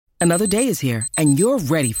Another day is here, and you're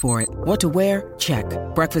ready for it. What to wear? Check.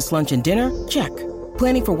 Breakfast, lunch, and dinner? Check.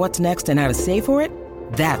 Planning for what's next and how to save for it?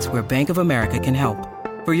 That's where Bank of America can help.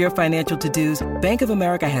 For your financial to-dos, Bank of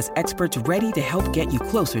America has experts ready to help get you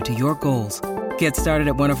closer to your goals. Get started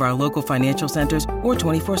at one of our local financial centers or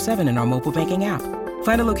 24/7 in our mobile banking app.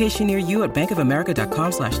 Find a location near you at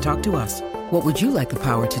bankofamerica.com/talktous. What would you like the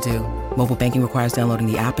power to do? Mobile banking requires downloading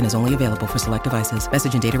the app and is only available for select devices.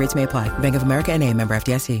 Message and data rates may apply. Bank of America N.A., member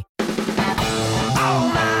FDIC.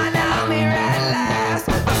 Oh man, I'm here at last.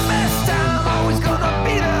 The best time, always gonna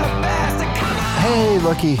be the best. Come on. Hey,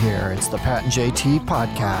 looky here. It's the Pat and JT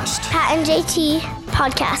podcast. Pat and JT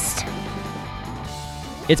podcast.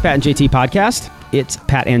 It's Pat and JT podcast. It's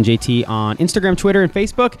Pat and JT on Instagram, Twitter, and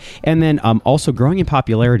Facebook. And then also growing in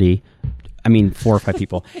popularity, 4 or 5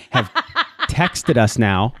 people have texted us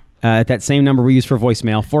now at that same number we use for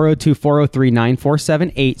voicemail,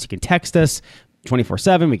 402-403-9478. So you can text us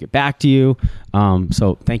 24/7. We get back to you.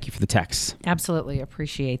 So thank you for the texts. Absolutely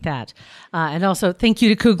appreciate that. And also thank you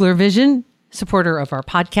to Kugler Vision, supporter of our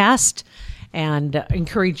podcast, and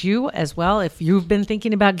encourage you as well. If you've been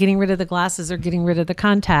thinking about getting rid of the glasses or getting rid of the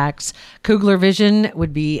contacts, Kugler Vision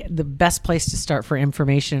would be the best place to start for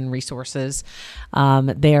information and resources.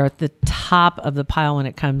 They are at the top of the pile when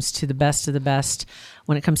it comes to the best of the best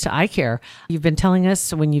when it comes to eye care. You've been telling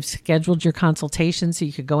us when you've scheduled your consultation so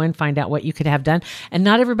you could go in, find out what you could have done. And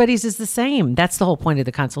not everybody's is the same. That's the whole point of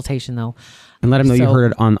the consultation, though. And let them know you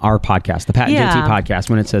heard it on our podcast, the Pat and JT podcast.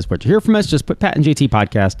 When it says what you hear from us, just put Pat and JT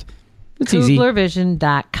podcast. It's easy.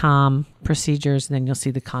 KuglerVision.com procedures, and then you'll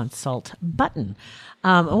see the consult button.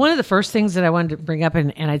 One of the first things that I wanted to bring up,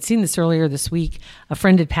 and I'd seen this earlier this week, a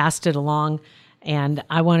friend had passed it along, and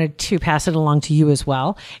I wanted to pass it along to you as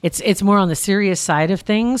well. It's more on the serious side of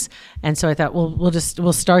things, and so I thought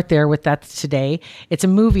we'll start there with that today. It's a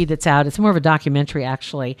movie that's out. It's more of a documentary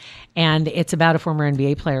actually, and it's about a former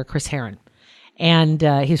NBA player, Chris Herron, and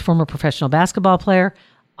he's a former professional basketball player,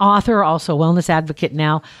 author, also wellness advocate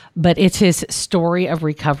now, but it's his story of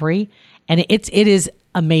recovery, and it is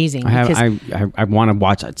amazing. I want to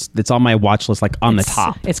watch it. It's on my watch list, like on the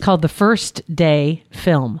top. It's called The First Day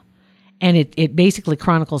Film, and it basically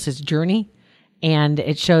chronicles his journey, and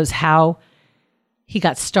it shows how he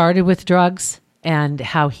got started with drugs and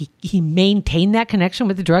how he maintained that connection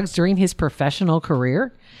with the drugs during his professional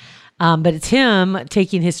career. But it's him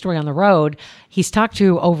taking his story on the road. He's talked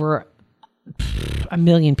to over 1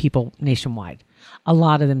 million people nationwide, a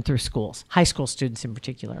lot of them through schools, high school students in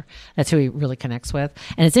particular. That's who he really connects with.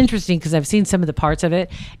 And it's interesting because I've seen some of the parts of it,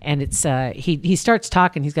 and it's he starts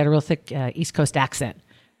talking. He's got a real thick East Coast accent,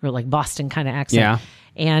 real like Boston kind of accent. Yeah.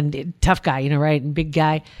 And tough guy, right? And big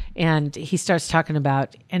guy. And he starts talking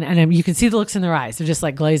about, and you can see the looks in their eyes. They're just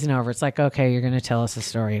like glazing over. It's like, okay, you're going to tell us a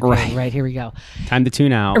story. Okay, right, here we go. Time to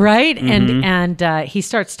tune out. Right? Mm-hmm. And he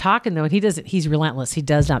starts talking though, and he's relentless. He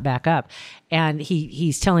does not back up. And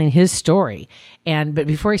he's telling his story. But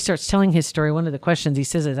before he starts telling his story, one of the questions he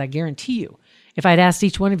says is, I guarantee you, if I'd asked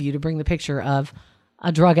each one of you to bring the picture of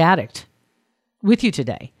a drug addict with you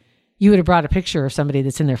today, you would have brought a picture of somebody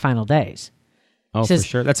that's in their final days. Oh, says, for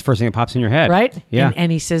sure. That's the first thing that pops in your head. Right? Yeah.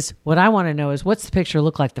 And he says, what I want to know is, what's the picture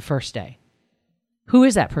look like the first day? Who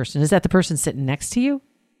is that person? Is that the person sitting next to you?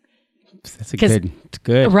 It's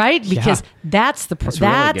good. Right? Because that's the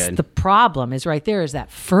really the problem is right there is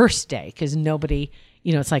that first day, because nobody,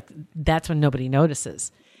 it's like that's when nobody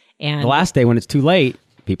notices. And the last day when it's too late,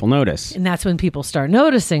 people notice. And that's when people start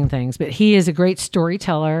noticing things. But he is a great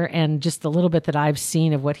storyteller, and just the little bit that I've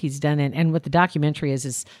seen of what he's done and what the documentary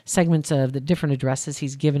is segments of the different addresses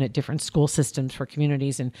he's given at different school systems for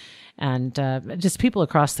communities and just people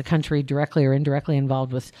across the country directly or indirectly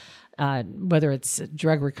involved with whether it's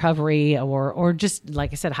drug recovery or just,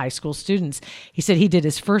 like I said, high school students. He said he did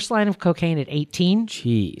his first line of cocaine at 18.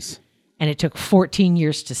 Jeez. And it took 14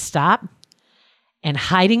 years to stop. And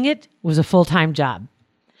hiding it was a full-time job.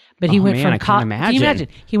 But he went from can you imagine?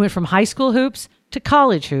 He went from high school hoops to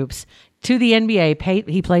college hoops to the NBA.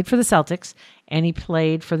 He played for the Celtics and he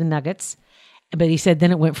played for the Nuggets. But he said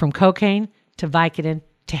then it went from cocaine to Vicodin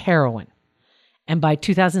to heroin. And by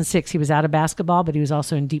 2006, he was out of basketball, but he was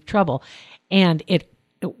also in deep trouble. And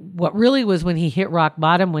what really was when he hit rock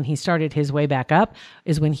bottom, when he started his way back up,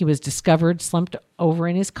 is when he was discovered slumped over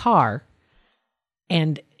in his car.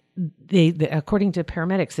 And according to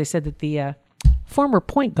paramedics, they said that the former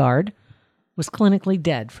point guard was clinically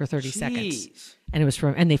dead for 30 seconds. And it was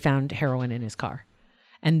and they found heroin in his car.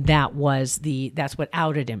 And that's what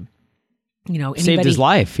outed him. Saved his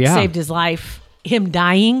life. Yeah. Saved his life. Him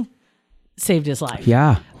dying saved his life.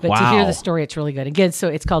 Yeah. But to hear the story, it's really good. Again, so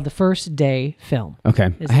it's called The First Day Film.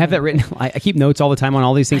 Okay. I have that written. I keep notes all the time on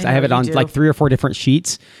all these things. I have it on like 3 or 4 different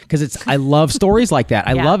sheets because I love stories like that.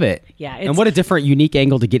 I love it. Yeah. And what a different, unique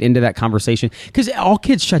angle to get into that conversation. Because all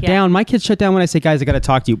kids shut down. My kids shut down when I say, guys, I got to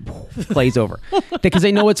talk to you. Plays over. Because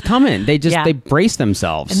they know what's coming. They just, they brace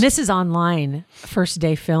themselves. And this is online,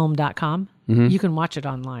 firstdayfilm.com. You can watch it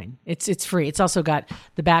online. It's free. It's also got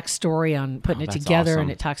the backstory on putting it together, and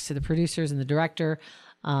it talks to the producers and the director.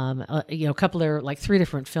 A couple of like 3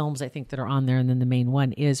 different films I think that are on there, and then the main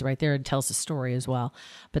one is right there and tells the story as well.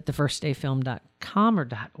 But the firstdayfilm.com or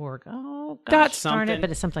 .org. Oh, gosh, darn it,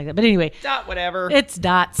 but it's something like that. But anyway, whatever. It's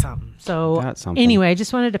something. So anyway, I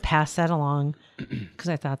just wanted to pass that along because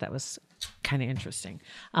I thought that was kind of interesting.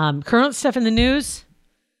 Current stuff in the news: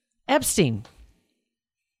 Epstein.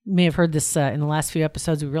 You may have heard this in the last few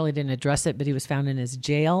episodes. We really didn't address it, but he was found in his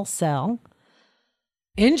jail cell,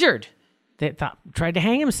 injured. They tried to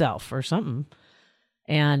hang himself or something.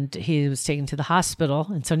 And he was taken to the hospital.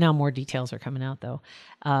 And so now more details are coming out, though.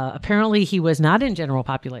 Apparently, he was not in general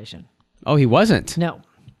population. Oh, he wasn't? No.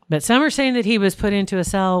 But some are saying that he was put into a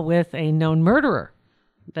cell with a known murderer.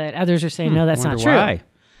 But others are saying, no, that's not true. Why?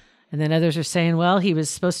 And then others are saying, well, he was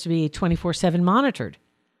supposed to be 24/7 monitored.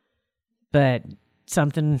 But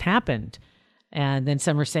something happened. And then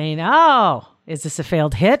some are saying, oh, is this a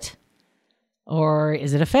failed hit? Or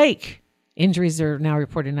is it a fake? Injuries are now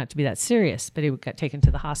reported not to be that serious, but he got taken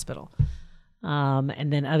to the hospital.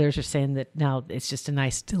 And then others are saying that now it's just a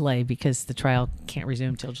nice delay because the trial can't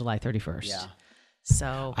resume till July 31st. Yeah.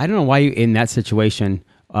 So I don't know why you, in that situation,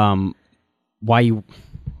 why you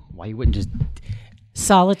wouldn't just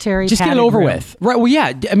solitary just get it over with, right? Well,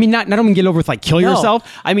 yeah. I mean, not only get it over with, like kill yourself.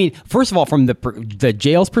 I mean, first of all, from the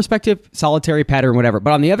jail's perspective, solitary pattern, whatever.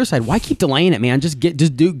 But on the other side, why keep delaying it, man? Just get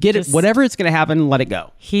it. Whatever it's going to happen, let it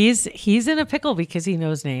go. He's in a pickle because he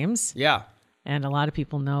knows names. Yeah, and a lot of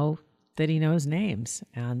people know that he knows names,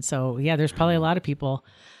 and so there's probably a lot of people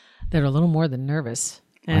that are a little more than nervous.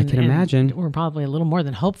 And, I can imagine. We're probably a little more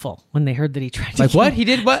than hopeful when they heard that he tried to like what? He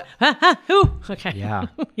did what? Who? Okay. Yeah.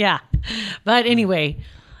 Yeah. But anyway,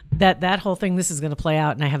 that whole thing, this is going to play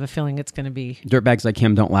out, and I have a feeling it's going to be... Dirtbags like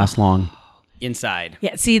him don't last long inside.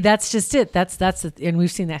 Yeah, see, that's just it. And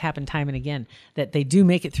we've seen that happen time and again, that they do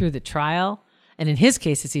make it through the trial. And in his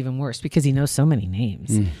case, it's even worse because he knows so many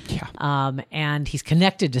names. And he's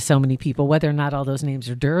connected to so many people, whether or not all those names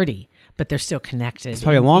are dirty, but they're still connected. It's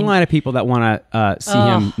probably a long line of people that want to see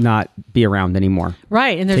him not be around anymore.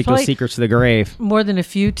 Right. And there's take those secrets to the grave. More than a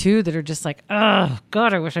few, too, that are just like, oh,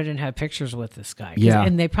 God, I wish I didn't have pictures with this guy. Yeah.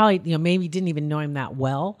 And they probably, maybe didn't even know him that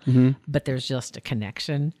well, but there's just a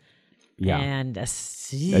connection. Yeah. And a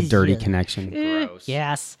dirty connection. Gross.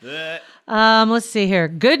 Yes. Let's see here.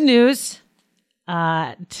 Good news.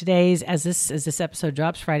 Today's, as this episode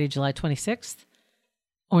drops, Friday, July 26th,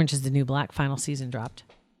 Orange is the New Black final season dropped.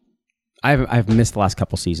 I've missed the last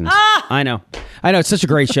couple seasons. I know. It's such a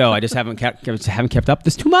great show. I just haven't kept up.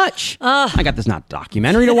 There's too much. I got this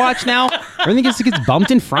documentary to watch now. Everything gets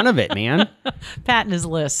bumped in front of it, man. Pat and his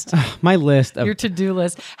list. My list of your to-do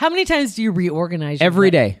list. How many times do you reorganize your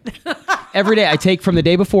every day? Every day I take from the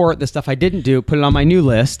day before the stuff I didn't do, put it on my new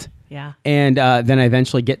list. Yeah. And then I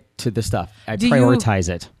eventually get to the stuff. I prioritize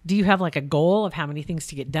it. Do you have like a goal of how many things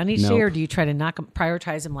to get done each day? Or do you try to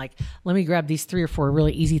prioritize them like, let me grab these 3 or 4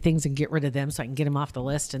 really easy things and get rid of them so I can get them off the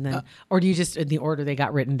list? And then, or do you just in the order they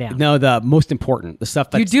got written down? No, the most important, the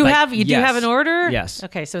stuff that you do have an order? Yes.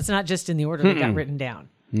 Okay. So it's not just in the order they got written down.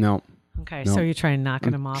 No. Okay. So you're trying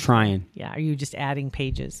knocking them off. Trying. Yeah. Are you just adding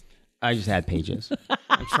pages? I just add pages.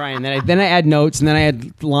 I'm trying. Then I add notes, and then I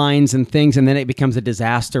add lines and things, and then it becomes a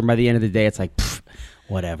disaster. By the end of the day, it's like,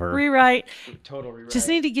 whatever. Rewrite. Total rewrite. Just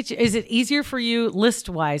need to get you. Is it easier for you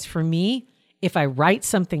list-wise? For me, if I write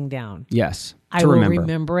something down, yes, I will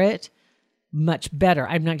remember it much better.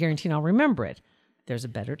 I'm not guaranteeing I'll remember it. There's a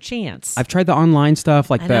better chance. I've tried the online stuff,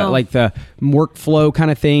 like the workflow kind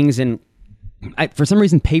of things, and for some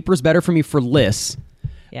reason, paper's better for me for lists.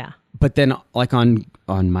 Yeah. But then, like on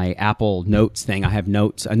my Apple Notes thing, I have a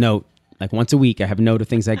note like once a week. I have a note of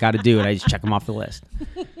things I got to do, and I just check them off the list.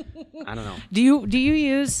 I don't know. Do you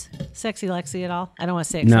use Sexy Lexi at all? I don't want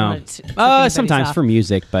to say it. No. Sometimes for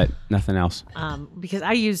music, but nothing else. Because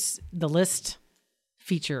I use the list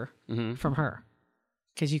feature from her,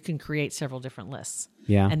 because you can create several different lists.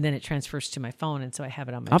 Yeah. And then it transfers to my phone, and so I have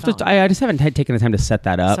it on my phone. I just haven't taken the time to set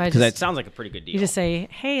that up because it sounds like a pretty good deal. You just say,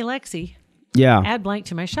 "Hey Lexi, add blank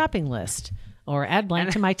to my shopping list," or add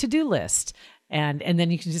blank to my to-do list. And then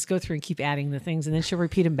you can just go through and keep adding the things, and then she'll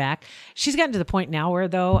repeat them back. She's gotten to the point now where,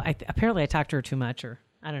 though, apparently I talk to her too much, or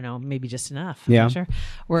I don't know, maybe just enough. Yeah. I'm not sure.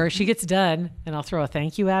 Where she gets done and I'll throw a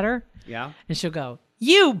thank you at her. Yeah. And she'll go,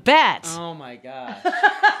 "You bet." Oh my God.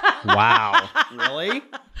 Wow. Really?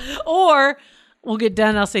 Or we'll get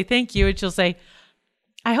done. I'll say thank you. And she'll say,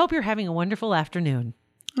 "I hope you're having a wonderful afternoon.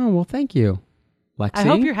 Oh, well, thank you, Lexi. I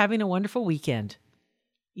hope you're having a wonderful weekend."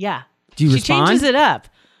 Yeah. Do you she respond? changes it up.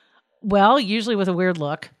 Well, usually with a weird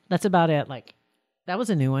look. That's about it. Like, that was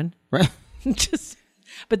a new one. Right.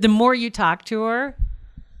 But the more you talk to her,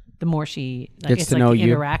 the more she Gets it's to like know the you.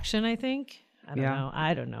 interaction, I think. Yeah.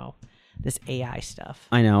 I don't know. This AI stuff.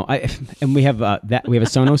 I know. And we have we have a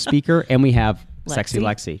Sonos speaker and we have Sexy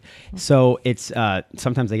Lexi. So it's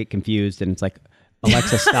sometimes I get confused and it's like,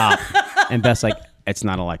 Alexa, stop. And Beth's like, it's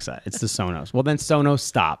not Alexa, it's the Sonos. Well, then Sonos,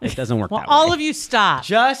 stop. It doesn't work Well, that all way. of you stop.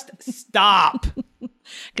 Just stop.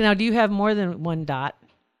 Now, do you have more than one Dot?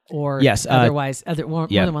 Or Yes, otherwise, more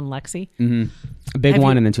yeah. than one Lexi? A big Have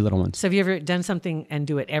one you- and then 2 little ones. So have you ever done something and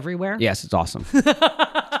do it everywhere? Yes, it's awesome.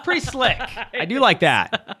 It's pretty slick. I do like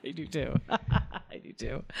that. I do too. I do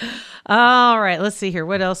too. All right, let's see here.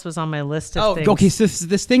 What else was on my list of things? Okay. So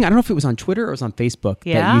this thing, I don't know if it was on Twitter or it was on Facebook that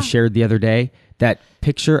Yeah? you shared the other day. That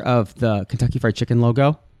picture of the Kentucky Fried Chicken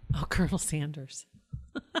logo. Oh, Colonel Sanders.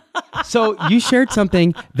 So you shared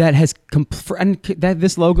something that has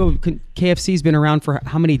this logo KFC has been around for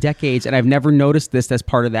how many decades, and I've never noticed this as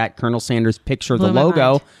part of that Colonel Sanders picture, the Blew my logo,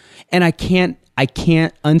 mind. and I can't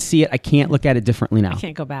unsee it. I can't look at it differently now. I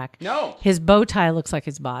can't go back. No. His bow tie looks like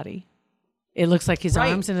his body. It looks like his Right.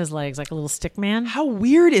 arms and his legs, like a little stick man. How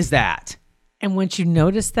weird is that? And once you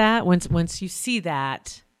notice that, once you see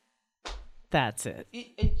that, that's it.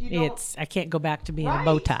 It's I can't go back to being a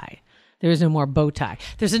bow tie. There is no more bow tie.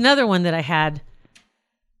 There's another one that I had.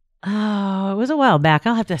 Oh, it was a while back.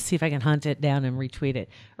 I'll have to see if I can hunt it down and retweet it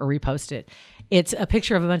or repost it. It's a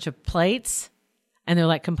picture of a bunch of plates, and they're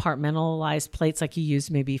like compartmentalized plates, like you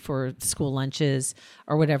use maybe for school lunches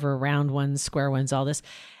or whatever, round ones, square ones, all this.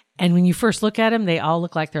 And when you first look at them, they all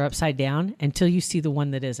look like they're upside down until you see the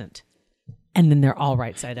one that isn't. And then they're all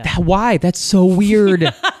right side up. Why? That's so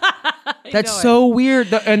weird. That's so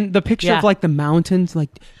weird. And the picture Yeah. of like the mountains,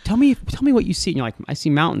 like tell me what you see. And you're like, I see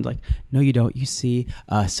mountains. Like, no, you don't. You see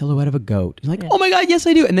a silhouette of a goat. You're like, oh my God, yes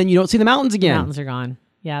I do. And then you don't see the mountains again. Mountains are gone.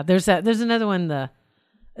 Yeah, there's another one.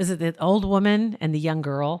 Is it the old woman and the young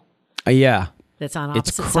girl Yeah. that's on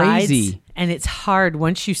It's opposite crazy. sides? And it's hard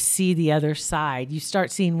once you see the other side. You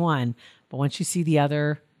start seeing one, but once you see the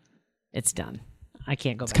other, it's done. I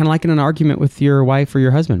can't go back. Kind of like in an argument with your wife or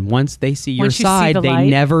your husband. Once they see your Once you see side, the they light.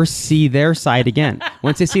 never see their side again.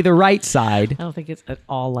 Once they see the right side. I don't think it's at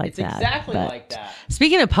all like that. exactly but like that.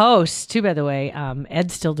 Speaking of posts, too, by the way,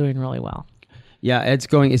 Ed's still doing really well. Yeah, Ed's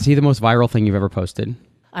going. Is he the most viral thing you've ever posted?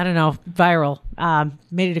 I don't know, viral.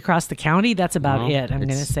 Made it across the county. That's about Well, it, I'm going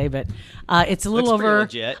to say. But it's a little Looks pretty over.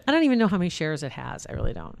 legit. I don't even know how many shares it has. I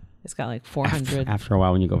really don't. It's got like 400. After a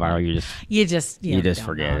while, when you go viral, you just You just don't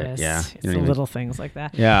forget it. notice. Yeah. It's You the don't even- little things like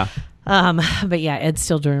that. yeah. But yeah, Ed's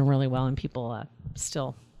still doing really well, and people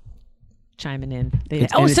still chiming in.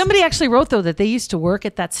 and Somebody actually wrote though that they used to work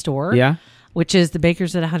at that store. Yeah. Which is the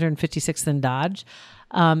Bakers at 156th and Dodge,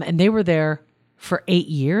 and they were there for 8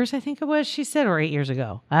 years. I think it was. She said, or 8 years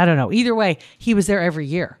ago. I don't know. Either way, he was there every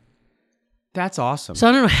year. That's awesome. So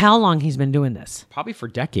I don't know how long he's been doing this. Probably for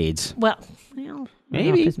decades. Well, I don't know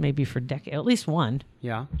Maybe. if it's maybe for decade, at least one,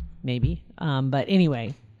 Yeah. maybe. But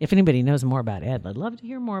anyway, if anybody knows more about Ed, I'd love to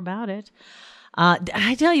hear more about it.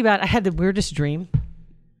 I tell you about, I had the weirdest dream.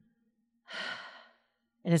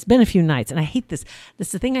 And it's been a few nights, and I hate this. This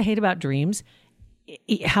is the thing I hate about dreams,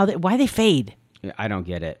 why they fade. Yeah, I don't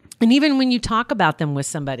get it. And even when you talk about them with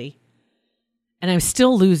somebody, and I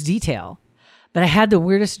still lose detail, but I had the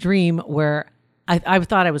weirdest dream where I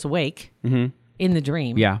thought I was awake in the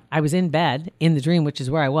dream. Yeah. I was in bed in the dream, which is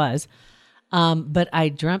where I was. But I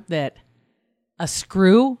dreamt that a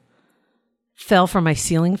screw fell from my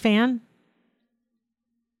ceiling fan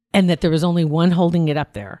and that there was only one holding it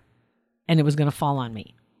up there and it was going to fall on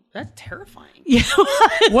me. That's terrifying. Yeah.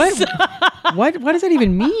 What does that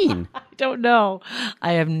even mean? I don't know.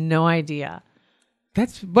 I have no idea.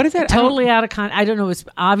 What is that? Totally out of I don't know. It's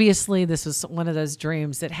obviously this was one of those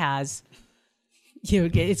dreams that has,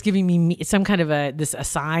 it's giving me some kind of a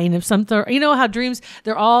sign of something. You know how dreams,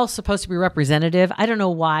 they're all supposed to be representative. I don't know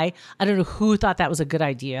why. I don't know who thought that was a good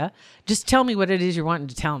idea. Just tell me what it is you're wanting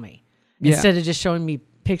to tell me instead of just showing me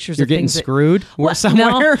pictures You're of getting things screwed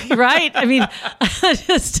somewhere. No, right? I mean,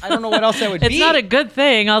 I don't know what else that would be. It's not a good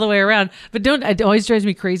thing all the way around. But it always drives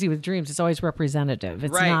me crazy with dreams. It's always representative.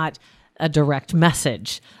 It's Right. not a direct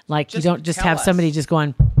message. Like you don't just tell have us. somebody just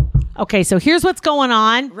going, okay, so here's what's going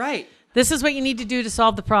on. Right. This is what you need to do to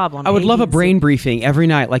solve the problem. I would love a brain briefing every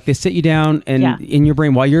night. Like they sit you down and in your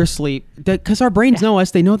brain while you're asleep. Because our brains know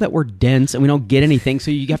us. They know that we're dense and we don't get anything.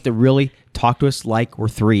 So you have to really talk to us like we're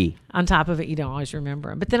 3. On top of it, you don't always remember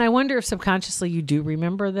them. But then I wonder if subconsciously you do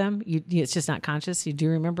remember them. It's just not conscious. You do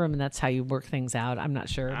remember them and that's how you work things out. I'm not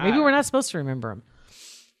sure. Maybe we're not supposed to remember them.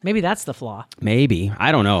 Maybe that's the flaw. Maybe.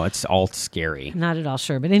 I don't know. It's all scary. Not at all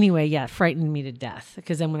sure. But anyway, it frightened me to death.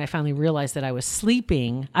 Because then when I finally realized that I was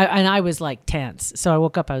sleeping, I was like tense. So I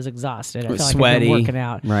woke up, I was exhausted. I felt sweaty. Like I'd been working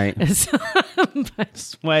out. Right.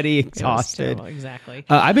 Sweaty, exhausted. Exactly.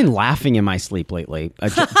 I've been laughing in my sleep lately.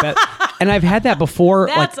 And I've had that before.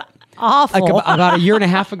 That's awful. Like about a year and a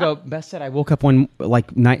half ago, Beth said I woke up one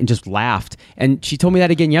night and just laughed. And she told me that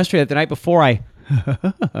again yesterday. The night before I...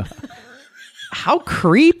 How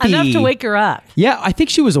creepy. Enough to wake her up. Yeah, I think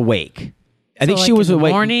she was awake. I think she was in the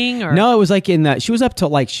awake. Morning or? No, it was like she was up till a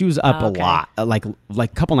lot. Like a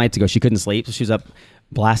couple nights ago, she couldn't sleep. So she was up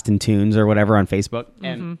blasting tunes or whatever on Facebook.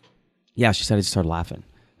 And yeah, she said I just started laughing.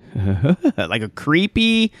 Like a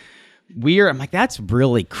creepy, weird. I'm like, that's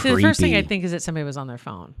really creepy. See, the first thing I think is that somebody was on their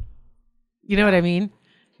phone. You know what I mean? And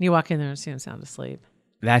you walk in there and see them sound asleep.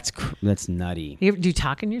 That's nutty. Do you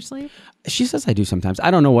talk in your sleep? She says I do sometimes.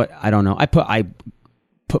 I don't know. I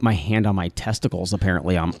put my hand on my testicles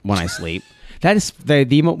apparently when I sleep. That is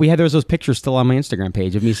we had those pictures still on my Instagram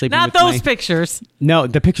page of me sleeping. Not those pictures. No,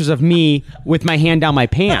 the pictures of me with my hand down my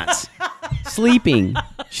pants, sleeping.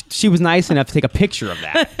 She was nice enough to take a picture of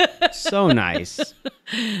that. So nice.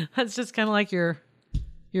 That's just kind of like your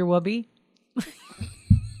wubby.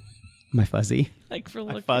 My fuzzy. Like for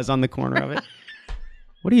looking. My fuzz on the corner of it.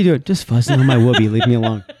 What are you doing? Just fuzzing on my whoopee. Leave me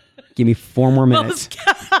alone. Give me 4 more minutes.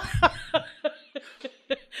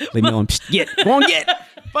 Leave me alone. Psst, go on, get.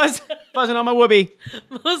 Fuzzing on my whoopee.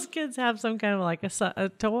 Most kids have some kind of like a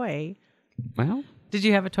toy. Well. Did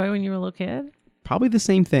you have a toy when you were a little kid? Probably the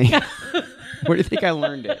same thing. Where do you think I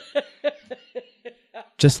learned it?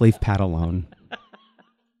 Just leave Pat alone.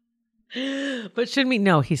 But shouldn't we?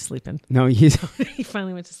 No, he's sleeping. No, he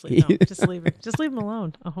finally went to sleep. No, just leave him. Just leave him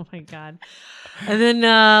alone. Oh my God. And then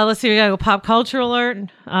let's see. We gotta go pop culture alert.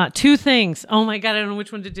 2 things. Oh my God. I don't know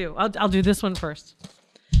which one to do. I'll do this one first.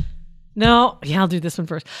 No. Yeah, I'll do this one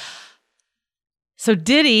first. So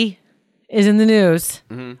Diddy is in the news.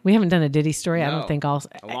 Mm-hmm. We haven't done a Diddy story. No, I don't think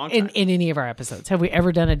in any of our episodes. Have we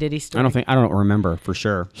ever done a Diddy story? I don't remember for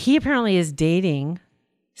sure. He apparently is dating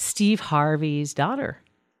Steve Harvey's daughter.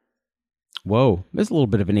 Whoa, there's a little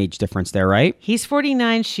bit of an age difference there, right? He's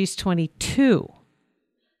 49, she's 22.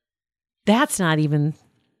 That's not even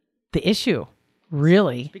the issue,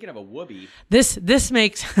 really. Speaking of a whoopee, this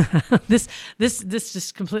makes this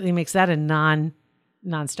just completely makes that a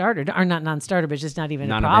non-starter, or not non-starter, but just not even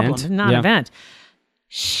a problem, non-event. Yeah.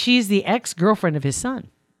 She's the ex-girlfriend of his son.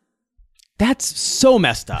 That's so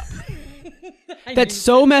messed up. That's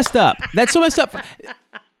so messed up.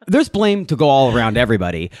 There's blame to go all around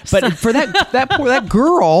everybody, but for that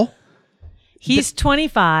girl, he's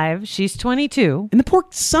 25, she's 22, and the poor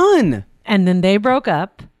son. And then they broke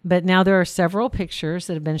up, but now there are several pictures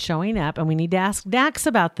that have been showing up, and we need to ask Dax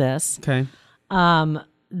about this. Okay.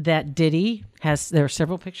 That Diddy there are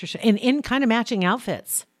several pictures in kind of matching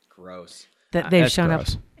outfits. Gross. That they've shown up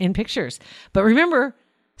in pictures. But remember,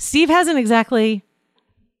 Steve hasn't exactly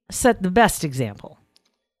set the best example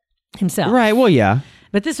himself. Right. Well, yeah.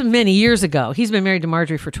 But this was many years ago. He's been married to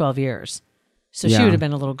Marjorie for 12 years. So she would have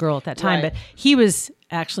been a little girl at that time. Right. But he was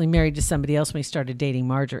actually married to somebody else when he started dating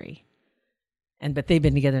Marjorie. But they've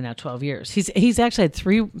been together now 12 years. He's actually had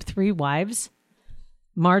three wives.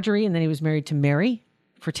 Marjorie, and then he was married to Mary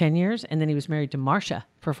for 10 years. And then he was married to Marcia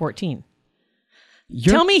for 14.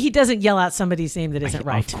 Tell me he doesn't yell out somebody's name that isn't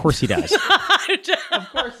right. Of course he does. Of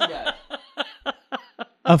course he does.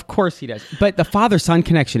 Of course he does. But the father-son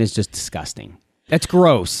connection is just disgusting. That's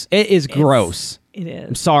gross. It is gross. It is.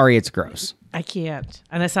 I'm sorry, it's gross. I can't.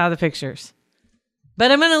 And I saw the pictures.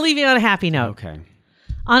 But I'm going to leave you on a happy note. Okay.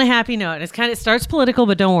 On a happy note. It starts political,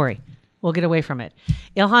 but don't worry. We'll get away from it.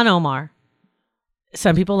 Ilhan Omar.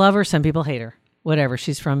 Some people love her, some people hate her. Whatever.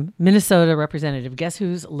 She's from Minnesota representative. Guess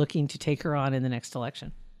who's looking to take her on in the next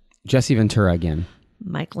election? Jesse Ventura again.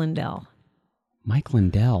 Mike Lindell. Mike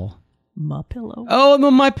Lindell? My Pillow.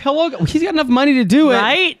 Oh, My Pillow. He's got enough money to do it.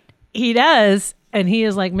 Right? He does. And he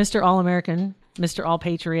is like Mr. All-American, Mr.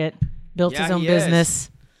 All-Patriot, built his own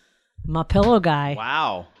business. My Pillow guy.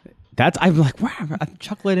 Wow. I'm like, wow,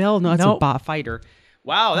 Chuck Liddell? No, that's a fighter.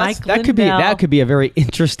 Wow, Mike that Lindell. could be a very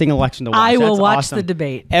interesting election to watch. I will That's watch awesome. the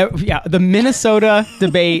debate. Yeah, the Minnesota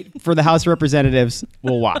debate for the House of Representatives.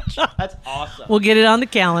 We'll watch. That's awesome. We'll get it on the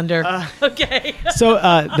calendar. Okay. So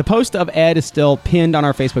the post of Ed is still pinned on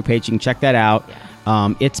our Facebook page. You can check that out.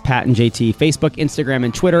 It's Pat and JT, Facebook, Instagram,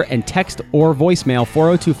 and Twitter, and text or voicemail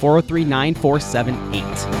 402-403-9478.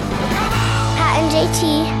 Pat and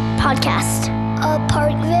JT Podcast, a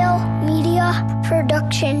Parkville Media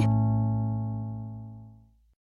Production.